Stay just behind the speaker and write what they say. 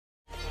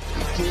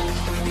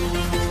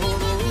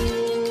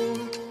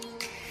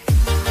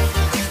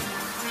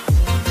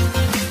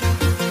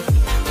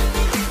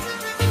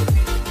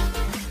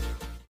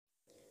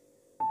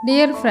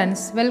Dear friends,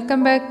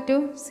 welcome back to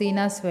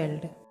Seenas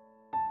world.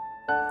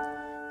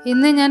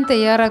 ഇന്ന് ഞാൻ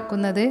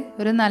തയ്യാറാക്കുന്നത്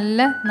ഒരു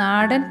നല്ല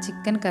നാടൻ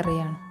ചിക്കൻ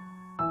കറിയാണ്.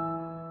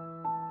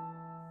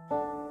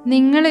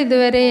 നിങ്ങൾ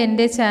ഇതുവരെ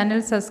എൻ്റെ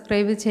ചാനൽ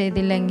സബ്സ്ക്രൈബ്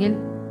ചെയ്തില്ലെങ്കിൽ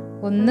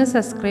ഒന്ന്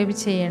സബ്സ്ക്രൈബ്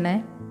ചെയ്യണേ.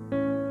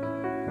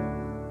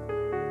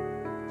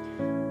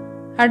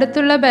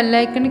 അടുത്തുള്ള ബെൽ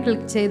ഐക്കൺ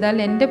ക്ലിക്ക്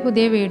ചെയ്താൽ എൻ്റെ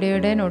പുതിയ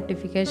വീഡിയോയുടെ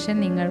നോട്ടിഫിക്കേഷൻ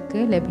നിങ്ങൾക്ക്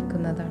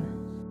ലഭിക്കുന്നതാണ്.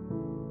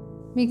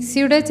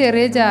 മിക്സിയുടെ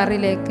ചെറിയ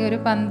ജാറിലേക്ക് ഒരു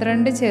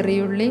 12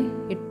 ചെറിയുള്ളി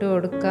ഇട്ട്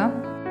കൊടുക്കാം.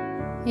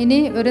 ഇനി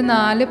ഒരു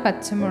 4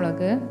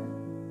 പച്ചമുളക്,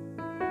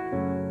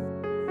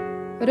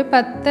 ഒരു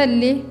 10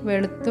 അല്ലി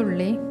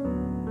വെളുത്തുള്ളി,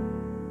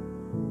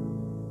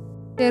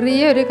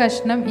 ചെറിയൊരു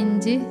കഷ്ണം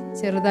ഇഞ്ചി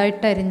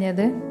ചെറുതായിട്ട്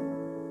അരിഞ്ഞത്,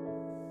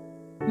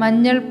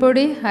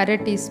 മഞ്ഞൾപ്പൊടി 1/2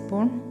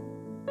 ടീസ്പൂൺ,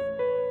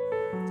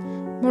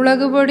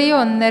 മുളക് പൊടി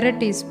 1/2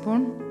 ടീസ്പൂൺ.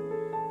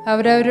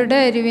 അവരവരുടെ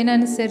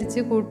എരിവിനനുസരിച്ച്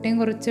കൂട്ടിയും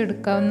കുറച്ച്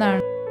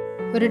എടുക്കാവുന്നതാണ്.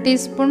 1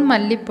 ടീസ്പൂൺ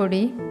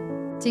മല്ലിപ്പൊടി,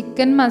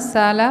 ചിക്കൻ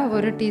മസാല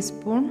 1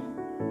 ടീസ്പൂൺ,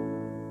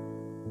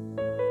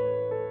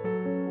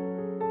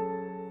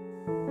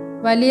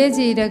 വലിയ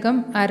ജീരകം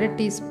 1/2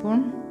 ടീസ്പൂൺ,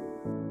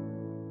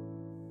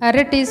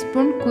 1/2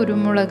 ടീസ്പൂൺ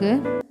കുരുമുളക്,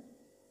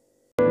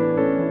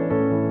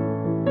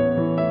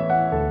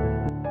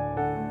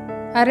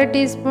 1/2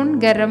 ടീസ്പൂൺ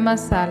ഗരം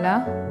മസാല,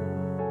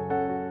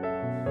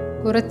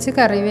 കുറച്ച്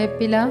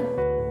കറിവേപ്പില.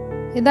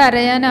 ഇത്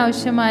അരയാൻ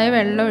ആവശ്യമായ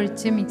വെള്ളം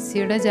ഒഴിച്ച്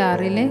മിക്സിയുടെ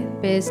ജാറിൽ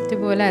പേസ്റ്റ്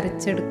പോലെ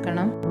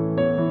അരച്ചെടുക്കണം.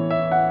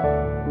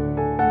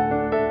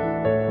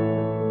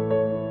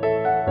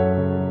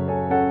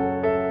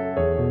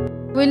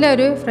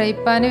 ഒരു ഫ്രൈ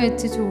പാൻ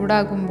വെച്ച്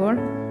ചൂടാകുമ്പോൾ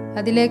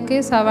അതിലേക്ക്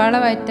സവാള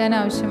വഴറ്റാൻ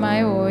ആവശ്യമായ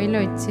ഓയിൽ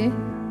ഒഴിച്ച്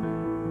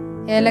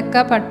ഏലക്ക,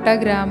 പട്ട,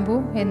 ഗ്രാമ്പു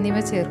എന്നിവ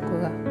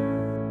ചേർക്കുക.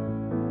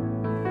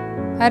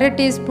 1/2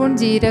 ടീസ്പൂൺ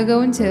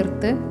ജീരകവും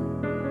ചേർത്ത്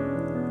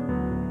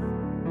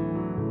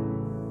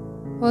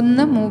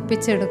ഒന്ന്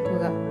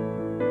മൂപ്പിച്ചെടുക്കുക.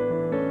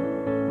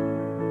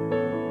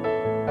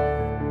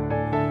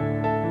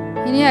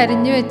 ഇനി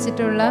അരിഞ്ഞു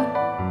വെച്ചിട്ടുള്ള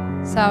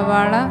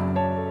സവാള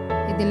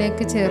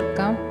ഇതിലേക്ക്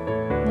ചേർക്കാം.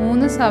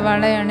 3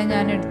 സവാളയാണ്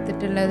ഞാൻ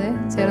എടുത്തിട്ടുള്ളത്,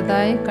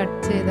 ചെറുതായി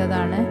കട്ട്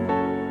ചെയ്തതാണ്.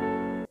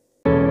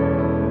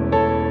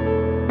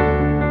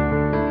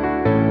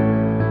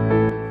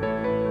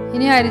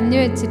 ഇനി അരിഞ്ഞു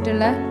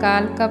വെച്ചിട്ടുള്ള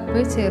 1/4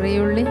 കപ്പ്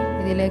ചെറിയുള്ളി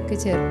ഇതിലേക്ക്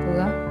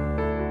ചേർക്കുക.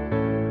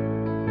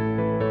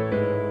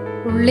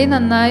 ഉള്ളി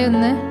നന്നായി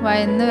ഒന്ന്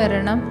വഴന്ന്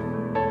വരണം.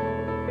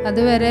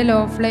 അതുവരെ ലോ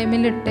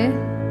ഫ്ലെയിമിലിട്ട്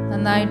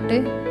നന്നായിട്ട്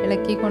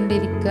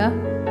ഇളക്കിക്കൊണ്ടിരിക്കുക.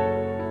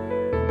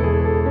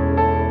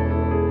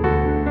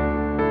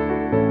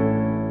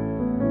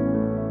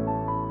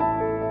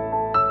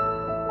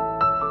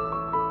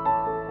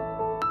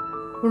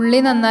 ഉള്ളി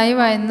നന്നായി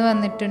വഴന്ന്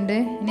വന്നിട്ടുണ്ട്.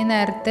 ഇനി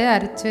നേരത്തെ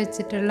അരച്ചു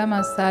വെച്ചിട്ടുള്ള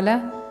മസാല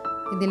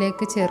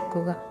ഇതിലേക്ക്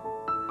ചേർക്കുക.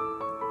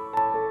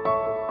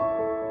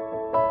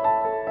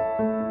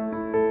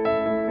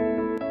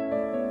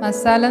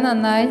 മസാല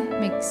നന്നായി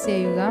മിക്സ്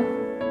ചെയ്യുക.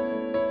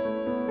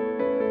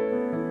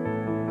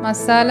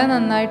 മസാല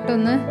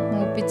നന്നായിട്ടൊന്ന്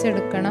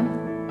മൂപ്പിച്ചെടുക്കണം.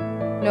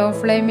 ലോ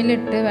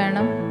ഫ്ലെയിമിലിട്ട്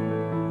വേണം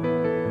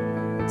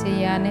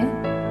ചെയ്യാൻ.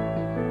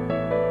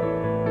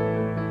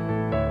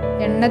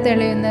 എണ്ണ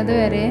തെളിയുന്നത്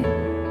വരെ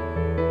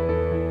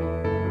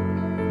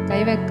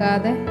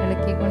കൈവെക്കാതെ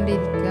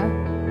ഇളക്കിക്കൊണ്ടിരിക്കുക.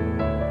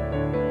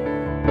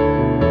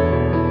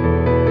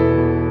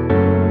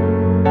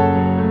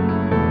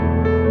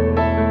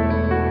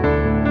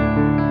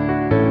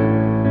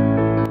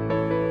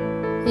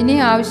 ഇനി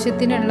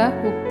ആവശ്യത്തിനുള്ള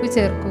ഉപ്പ്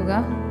ചേർക്കുക.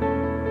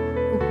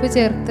 ഉപ്പ്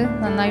ചേർത്ത്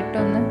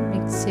നന്നായിട്ടൊന്ന്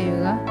മിക്സ്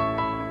ചെയ്യുക.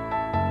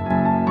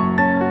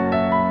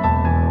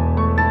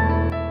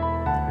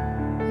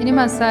 ഇനി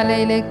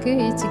മസാലയിലേക്ക്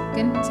ഈ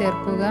ചിക്കൻ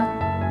ചേർക്കുക.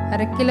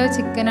 1/2 കിലോ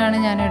ചിക്കനാണ്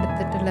ഞാൻ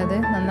എടുത്തിട്ടുള്ളത്.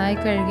 നന്നായി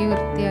കഴുകി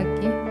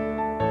വൃത്തിയാക്കി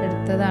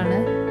എടുത്തതാണ്.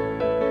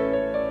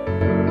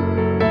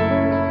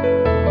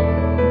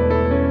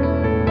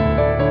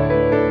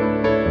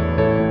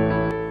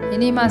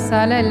 ഇനി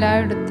മസാല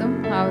എല്ലായിടത്തും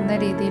ആവുന്ന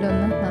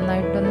രീതിയിലൊന്ന്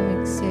നന്നായിട്ടൊന്ന്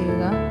മിക്സ്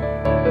ചെയ്യുക.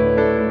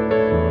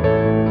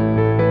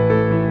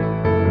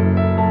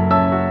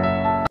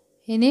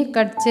 ഇനി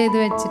കട്ട് ചെയ്ത്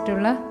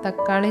വെച്ചിട്ടുള്ള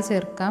തക്കാളി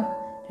ചേർക്കാം.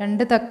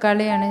 2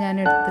 തക്കാളിയാണ് ഞാൻ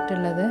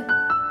എടുത്തിട്ടുള്ളത്.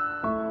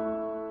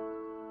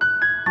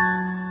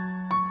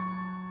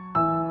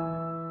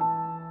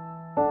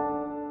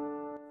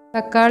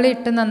 തക്കാളി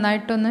ഇട്ട്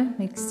നന്നായിട്ടൊന്ന്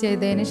മിക്സ്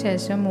ചെയ്തതിന്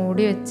ശേഷം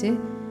മൂടി വെച്ച്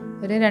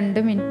ഒരു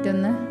 2 മിനിറ്റ്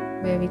ഒന്ന്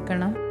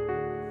വേവിക്കണം.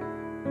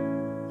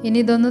 ഇനി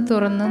ഇതൊന്ന്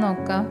തുറന്ന്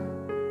നോക്കാം.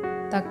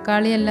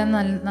 തക്കാളിയെല്ലാം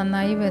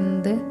നന്നായി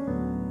വെന്ത്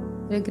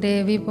ഒരു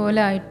ഗ്രേവി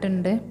പോലെ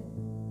ആയിട്ടുണ്ട്.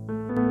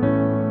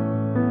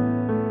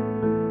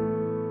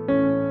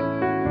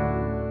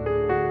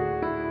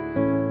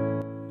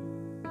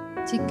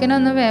 ചിക്കൻ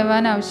ഒന്ന്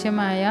വേവാൻ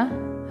ആവശ്യമായ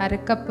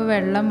 1/2 കപ്പ്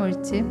വെള്ളം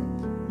ഒഴിച്ച്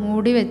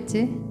മൂടി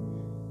വെച്ച്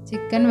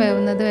ചിക്കൻ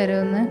വേവുന്നത് വരെ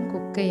ഒന്ന്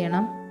കുക്ക്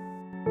ചെയ്യണം.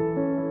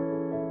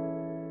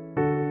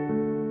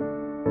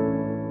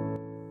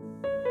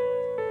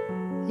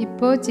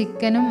 ഇപ്പോൾ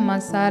ചിക്കനും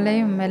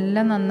മസാലയും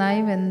എല്ലാം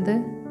നന്നായി വെന്ത്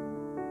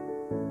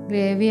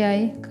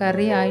ഗ്രേവിയായി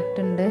കറി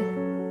ആയിട്ടുണ്ട്.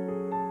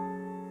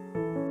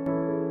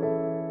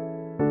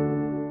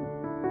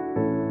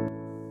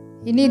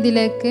 ഇനി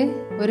ഇതിലേക്ക്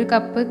 1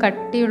 കപ്പ്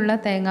കട്ടിയുള്ള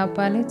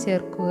തേങ്ങാപ്പാൽ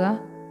ചേർക്കുക.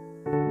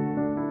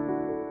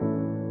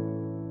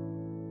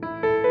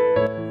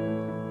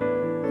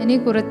 ഇനി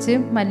കുറച്ച്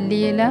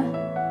മല്ലിയില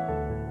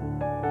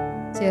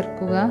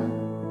ചേർക്കുക.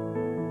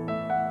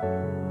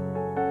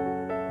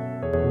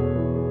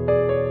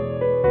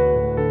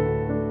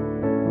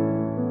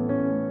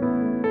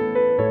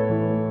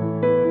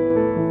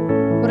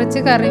 കുറച്ച്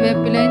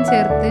കറിവേപ്പിലയും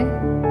ചേർത്ത്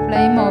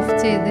ഫ്ലെയിം ഓഫ്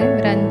ചെയ്ത്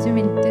ഒരു 5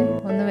 മിനിറ്റ്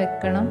ഒന്ന്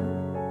വെക്കണം.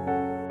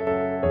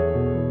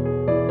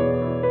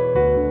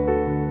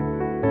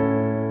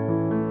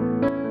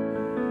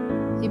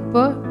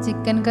 ഇപ്പോൾ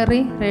ചിക്കൻ കറി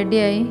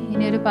റെഡിയായി.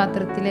 ഇനി ഒരു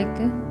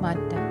പാത്രത്തിലേക്ക്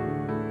മാറ്റാം.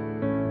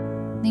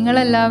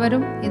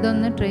 നിങ്ങളെല്ലാവരും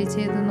ഇതൊന്ന് ട്രൈ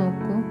ചെയ്ത്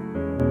നോക്കൂ.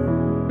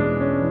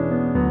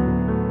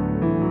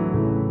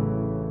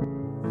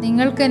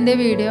 നിങ്ങൾക്ക് എൻ്റെ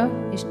വീഡിയോ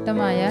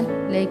ഇഷ്ടമായാൽ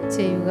ലൈക്ക്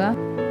ചെയ്യുക,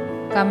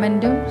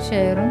 കമൻറ്റും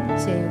ഷെയറും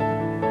ചെയ്യുക.